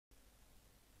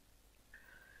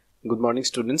Good morning,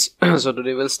 students. So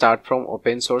today we'll start from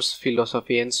open source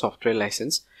philosophy and software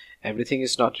license. Everything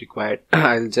is not required.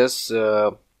 I'll just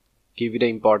give you the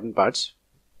important parts.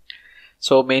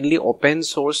 So mainly open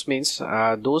source means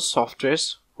those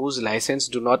softwares whose license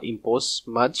do not impose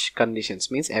much conditions.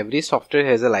 Means every software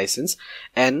has a license,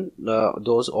 and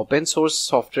those open source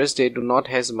softwares, they do not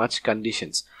has much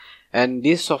conditions. And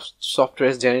these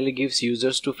softwares generally gives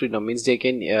users to freedom. Means they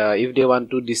can if they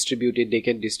want to distribute it, they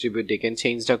can distribute, they can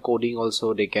change the coding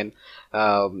also, they can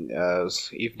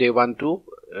if they want to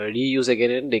reuse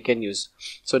again, they can use.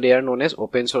 So they are known as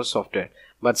open source software.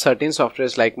 But certain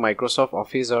softwares like Microsoft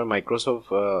Office or Microsoft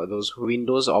those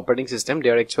Windows operating system, they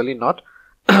are actually not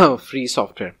free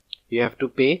software. You have to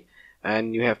pay,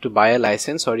 and you have to buy a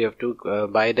license, or you have to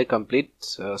buy the complete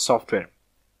software.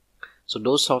 So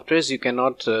those softwares you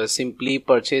cannot simply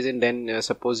purchase, and then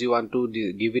suppose you want to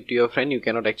give it to your friend, you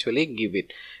cannot actually give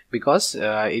it, because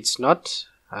it's not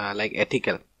like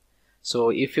ethical. So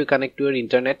if you connect to your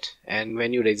internet and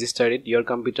when you register it, your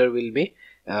computer will be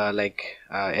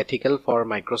ethical for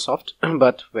Microsoft.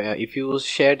 But if you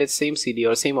share that same CD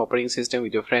or same operating system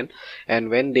with your friend, and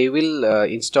when they will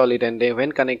install it and they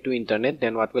when connect to internet,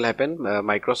 then what will happen?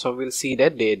 Microsoft will see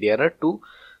that there are two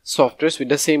softwares with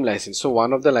the same license. So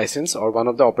one of the license or one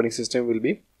of the operating system will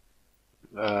be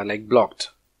blocked.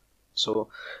 So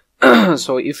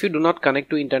so if you do not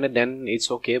connect to internet, then it's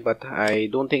okay. But I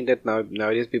don't think that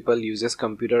nowadays people uses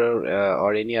computer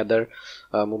or any other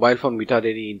mobile phone without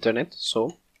any internet.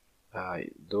 So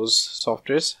those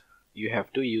softwares you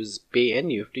have to pay,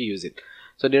 and you have to use it.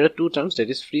 So there are two terms, that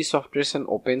is free softwares and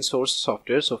open source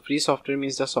software. So free software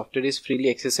means the software is freely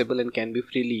accessible and can be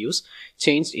freely used,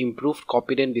 changed, improved,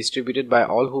 copied and distributed by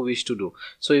all who wish to do.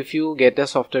 So if you get a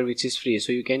software which is free,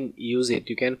 so you can use it,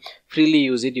 you can freely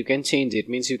use it, you can change it.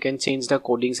 Means you can change the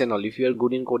codings and all. If you are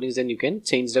good in codings, then you can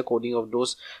change the coding of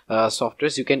those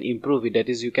softwares. You can improve it, that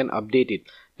is you can update it.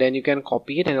 Then you can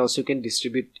copy it, and also you can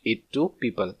distribute it to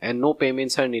people, and no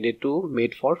payments are needed to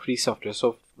made for free software.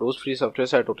 So those free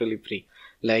softwares are totally free.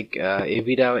 Like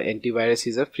Avida antivirus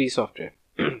is a free software.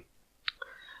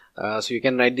 So you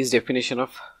can write this definition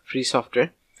of free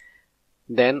software.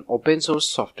 Then open source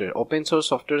software. Open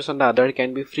source softwares on the other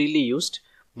can be freely used,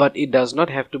 but it does not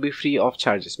have to be free of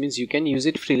charges. Means you can use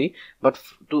it freely, but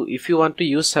if you want to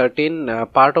use certain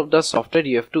part of the software,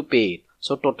 you have to pay it.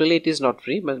 So totally it is not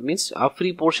free, but means a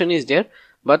free portion is there,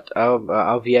 but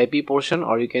a VIP portion,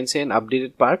 or you can say an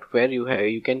updated part, where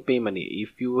you can pay money.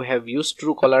 If you have used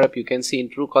Truecaller app, you can see in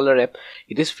Truecaller app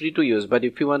it is free to use. But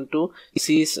if you want to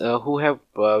see who have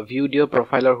viewed your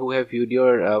profile or who have viewed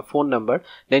your phone number,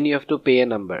 then you have to pay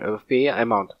pay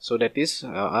amount. So that is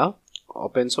a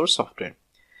open source software.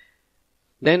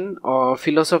 Then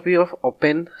philosophy of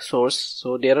open source.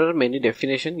 So there are many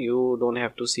definition. You don't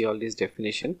have to see all these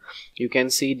definition. You can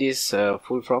see this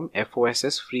full from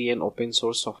FOSS, free and open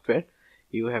source software.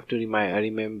 You have to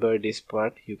remember this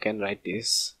part. You can write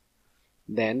this.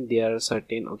 Then there are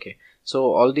certain, okay,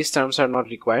 so all these terms are not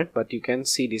required, but you can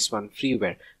see this one,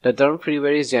 freeware. The term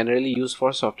freeware is generally used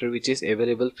for software which is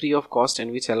available free of cost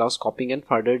and which allows copying and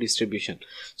further distribution.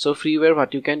 So freeware,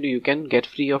 what you can do, you can get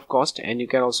free of cost, and you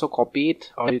can also copy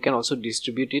it, or you can also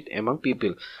distribute it among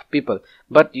people,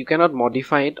 but you cannot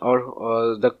modify it,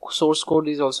 or the source code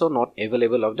is also not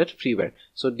available of that freeware.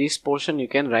 So this portion you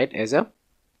can write as a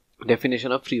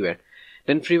definition of freeware.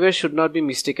 Then freeware should not be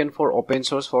mistaken for open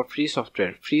source for free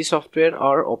software. Free software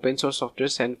or open source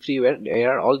softwares and freeware, they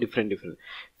are all different.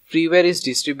 Freeware is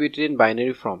distributed in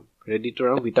binary form, ready to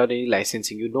run without any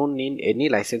licensing. You don't need any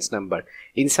license number.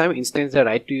 In some instances, the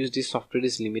right to use this software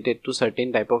is limited to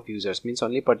certain type of users. Means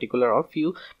only particular or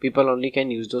few people only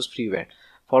can use those freeware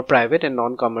for private and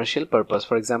non-commercial purpose.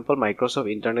 For example,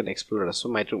 Microsoft Internet Explorer. So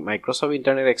Microsoft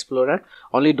Internet Explorer,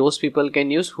 only those people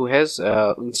can use who has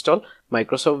installed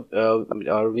Microsoft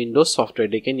or Windows software.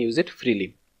 They can use it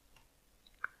freely.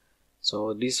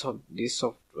 So this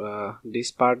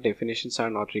part definitions are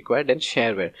not required. Then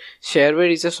shareware.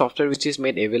 Shareware is a software which is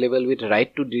made available with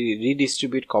right to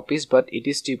redistribute copies, but it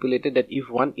is stipulated that if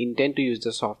one intend to use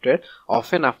the software,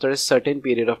 often after a certain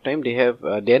period of time, they have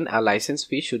then a license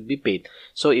fee should be paid.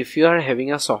 So if you are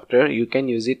having a software, you can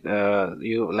use it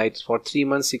you like for 3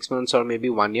 months, 6 months, or maybe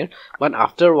 1 year, but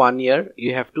after 1 year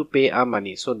you have to pay a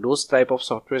money. So those type of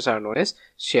softwares are known as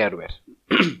shareware.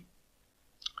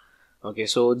 Okay,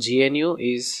 so GNU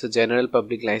is General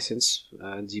Public License,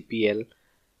 GPL.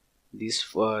 This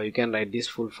you can write this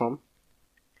full form,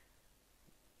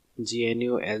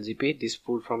 GNU LGP. This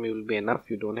full form will be enough.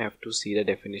 You don't have to see the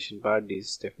definition part.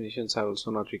 These definitions are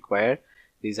also not required.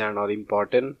 These are not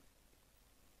important.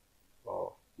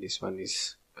 Oh, this one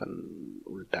is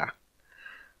ulta.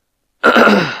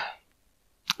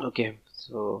 Okay,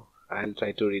 so I'll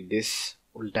try to read this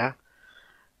ulta.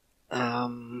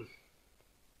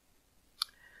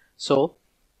 So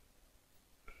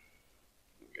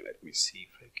let me see if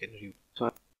I can read this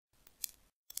one.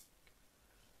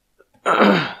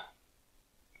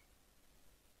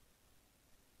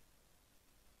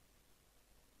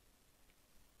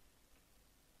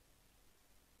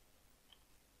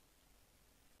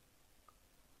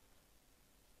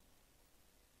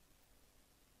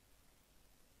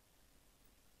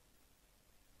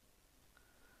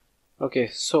 Okay,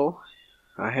 so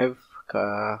I have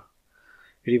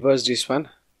reversed this one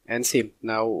and see.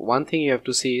 Now one thing you have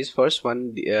to see is first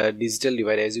one digital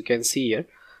divide. As you can see here,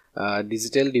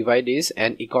 digital divide is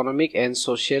an economic and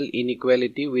social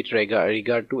inequality with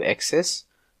regard to access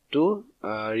of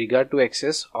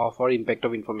or impact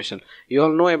of information. You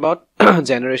all know about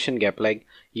generation gap, like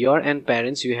your and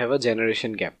parents, you have a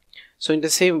generation gap. So in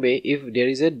the same way, if there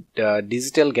is a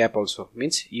digital gap also,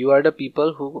 means you are the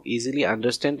people who easily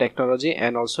understand technology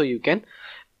and also you can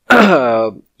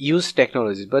use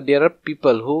technologies, but there are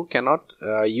people who cannot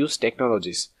use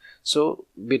technologies. So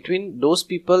between those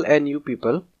people and you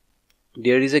people,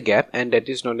 there is a gap, and that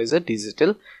is known as a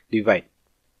digital divide.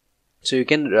 So you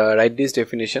can write this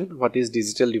definition. What is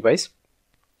digital divide?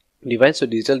 So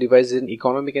digital divide is an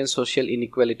economic and social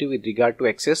inequality with regard to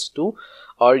access to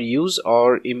or use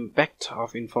or impact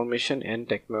of information and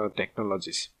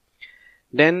technologies.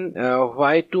 Then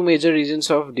why two major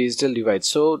reasons of digital divide?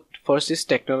 So first is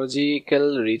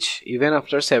technological reach. Even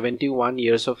after 71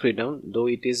 years of freedom, though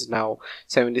it is now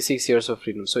 76 years of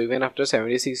freedom, so even after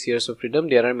 76 years of freedom,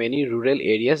 there are many rural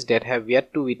areas that have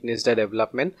yet to witness the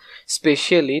development,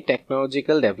 especially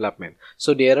technological development.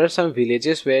 So there are some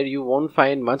villages where you won't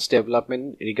find much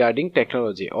development regarding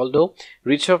technology, although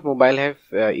reach of mobile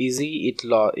have easy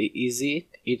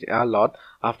it a lot.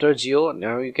 After Jio,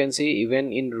 now you can see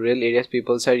even in rural areas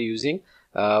people are using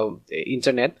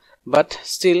internet, but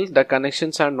still the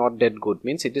connections are not that good,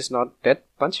 means it is not that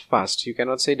much fast. You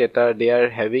cannot say that they are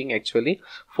having actually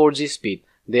 4G speed.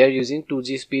 They are using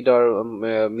 2G speed or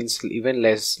means even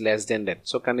less than that.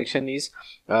 So connection is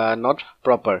not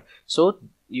proper. So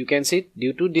you can see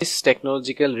due to this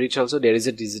technological reach also there is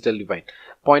a digital divide.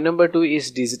 Point number 2 is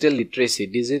digital literacy.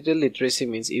 Digital literacy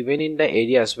means even in the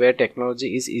areas where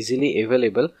technology is easily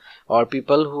available or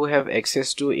people who have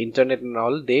access to internet and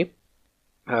all, they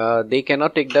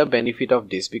cannot take the benefit of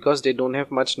this because they don't have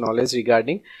much knowledge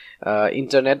regarding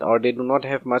internet, or they do not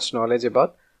have much knowledge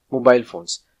about mobile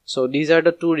phones. So these are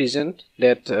the two reasons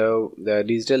that the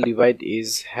digital divide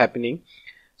is happening.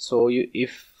 So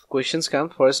if questions come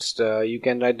first, you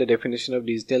can write the definition of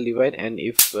digital divide, and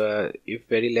if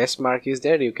very less mark is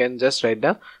there, you can just write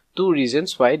the two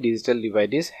reasons why digital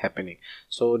divide is happening.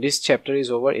 So this chapter is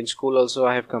over. In school also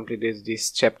I have completed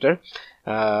this chapter.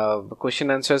 Question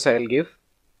answers I'll give.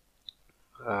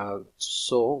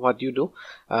 So what you do,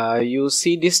 you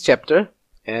see this chapter,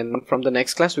 and from the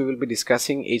next class we will be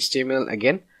discussing HTML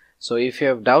again. So if you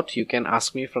have doubt, you can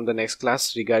ask me from the next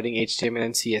class regarding HTML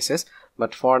and CSS.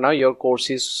 But for now your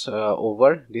course is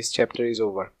over. This chapter is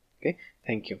over. Okay,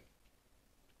 thank you.